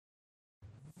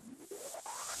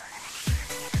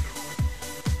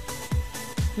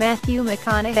Matthew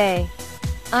McConaughey.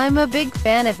 I'm a big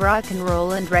fan of rock and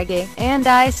roll and reggae, and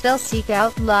I still seek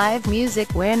out live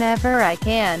music whenever I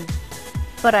can.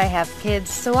 But I have kids,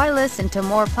 so I listen to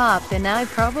more pop than I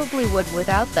probably would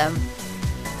without them.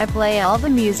 I play all the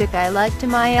music I like to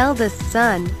my eldest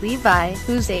son, Levi,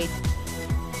 who's 8.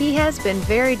 He has been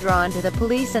very drawn to the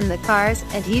Police and the Cars,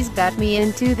 and he's got me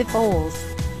into the Foals.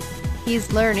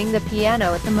 He's learning the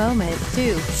piano at the moment,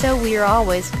 too, so we're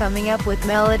always coming up with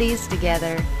melodies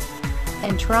together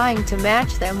and trying to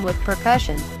match them with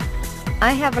percussion.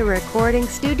 I have a recording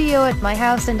studio at my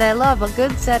house and I love a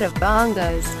good set of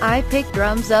bongos. I pick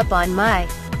drums up on my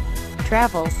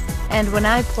travels, and when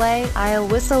I play, I'll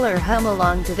whistle or hum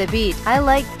along to the beat. I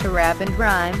like to rap and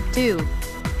rhyme, too,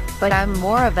 but I'm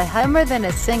more of a hummer than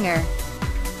a singer.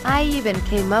 I even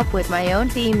came up with my own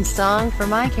theme song for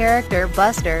my character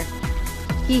Buster.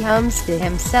 He hums to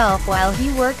himself while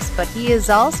he works, but he is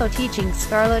also teaching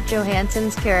Scarlett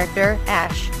Johansson's character,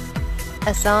 Ash,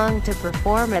 a song to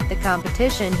perform at the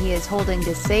competition he is holding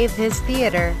to save his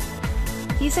theater.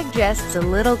 He suggests a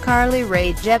little Carly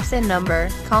Rae Jepsen number,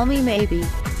 Call Me Maybe.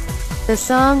 The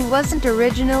song wasn't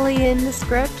originally in the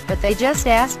script, but they just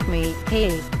asked me,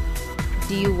 hey,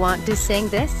 do you want to sing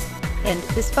this? And,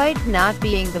 despite not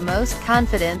being the most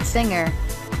confident singer,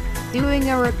 doing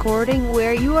a recording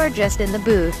where you are just in the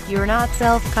booth, you're not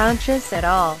self-conscious at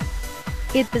all.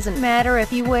 It doesn't matter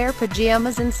if you wear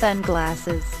pajamas and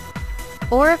sunglasses,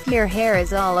 or if your hair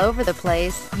is all over the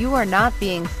place, you are not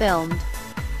being filmed.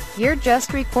 You're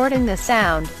just recording the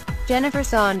sound. Jennifer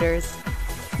Saunders.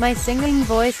 My singing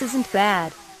voice isn't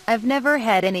bad. I've never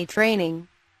had any training,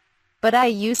 but I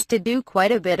used to do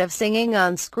quite a bit of singing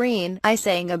on screen. I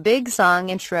sang a big song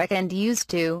in Shrek and used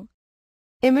to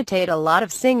imitate a lot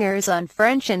of singers on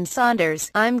French and Saunders.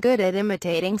 I'm good at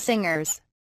imitating singers,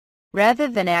 rather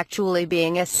than actually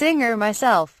being a singer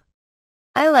myself.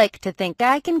 I like to think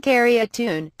I can carry a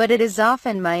tune, but it is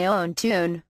often my own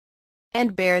tune,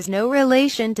 and bears no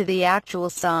relation to the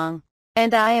actual song.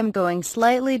 And I am going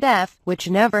slightly deaf, which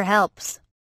never helps.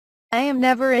 I am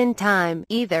never in time,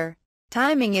 either.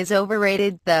 Timing is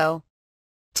overrated, though.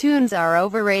 Tunes are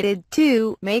overrated,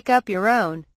 too. Make up your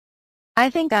own. I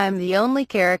think I'm the only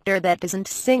character that doesn't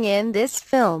sing in this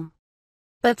film.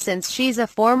 But since she's a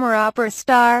former opera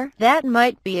star, that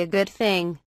might be a good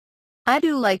thing. I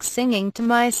do like singing to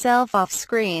myself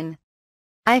off-screen.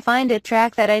 I find a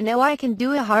track that I know I can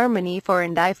do a harmony for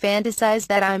and I fantasize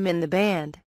that I'm in the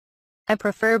band. I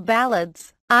prefer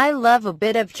ballads. I love a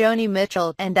bit of Joni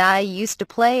Mitchell, and I used to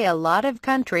play a lot of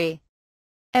country.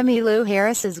 Emmylou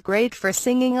Harris is great for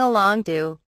singing along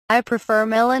to. I prefer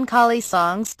melancholy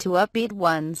songs to upbeat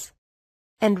ones.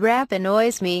 And rap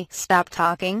annoys me. Stop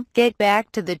talking, get back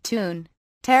to the tune.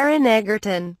 Taron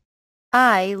Egerton.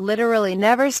 I literally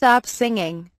never stop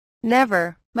singing.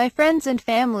 Never. My friends and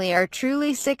family are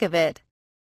truly sick of it.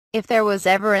 If there was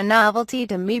ever a novelty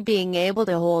to me being able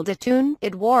to hold a tune,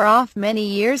 it wore off many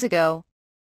years ago.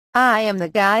 I am the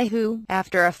guy who,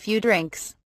 after a few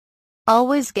drinks,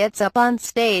 always gets up on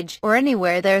stage, or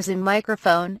anywhere there's a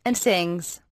microphone, and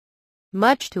sings.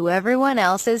 Much to everyone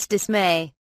else's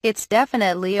dismay. It's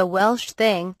definitely a Welsh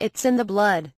thing, it's in the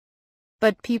blood.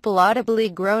 But people audibly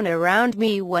groan around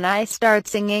me when I start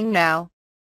singing now.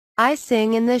 I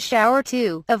sing in the shower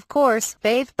too. Of course,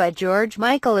 Faith by George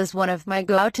Michael is one of my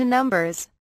go-to numbers.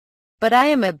 But I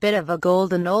am a bit of a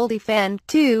golden oldie fan,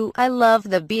 too. I love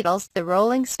the Beatles, the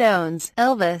Rolling Stones,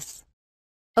 Elvis,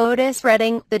 Otis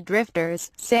Redding, the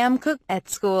Drifters, Sam Cooke. At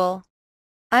school,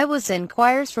 I was in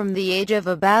choirs from the age of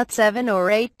about 7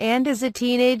 or 8, and as a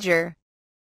teenager,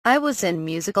 I was in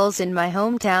musicals in my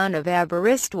hometown of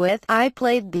Aberystwyth. I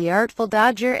played the Artful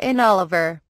Dodger in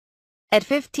Oliver. At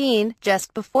 15,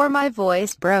 just before my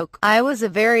voice broke, I was a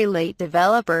very late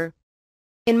developer.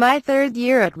 In my 3rd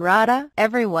year at RADA,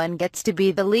 everyone gets to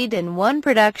be the lead in one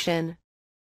production.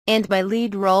 And my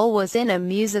lead role was in a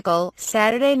musical,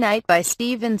 Saturday Night by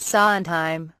Stephen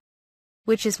Sondheim,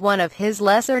 which is one of his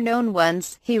lesser-known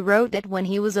ones. He wrote it when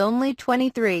he was only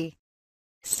 23.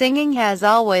 Singing has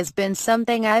always been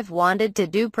something I've wanted to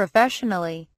do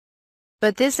professionally,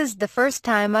 but this is the first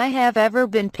time I have ever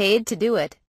been paid to do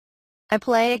it. I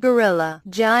play a gorilla,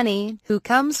 Johnny, who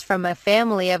comes from a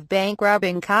family of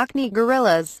bank-robbing Cockney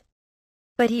gorillas,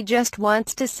 but he just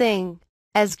wants to sing.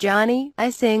 As Johnny, I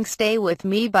sing Stay With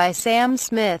Me by Sam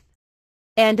Smith,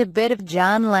 and a bit of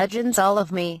John Legend's All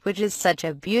of Me, which is such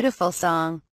a beautiful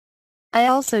song. I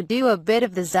also do a bit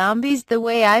of the Zombies' The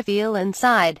Way I Feel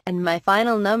Inside, and my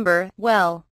final number,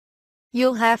 well,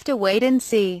 you'll have to wait and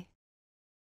see.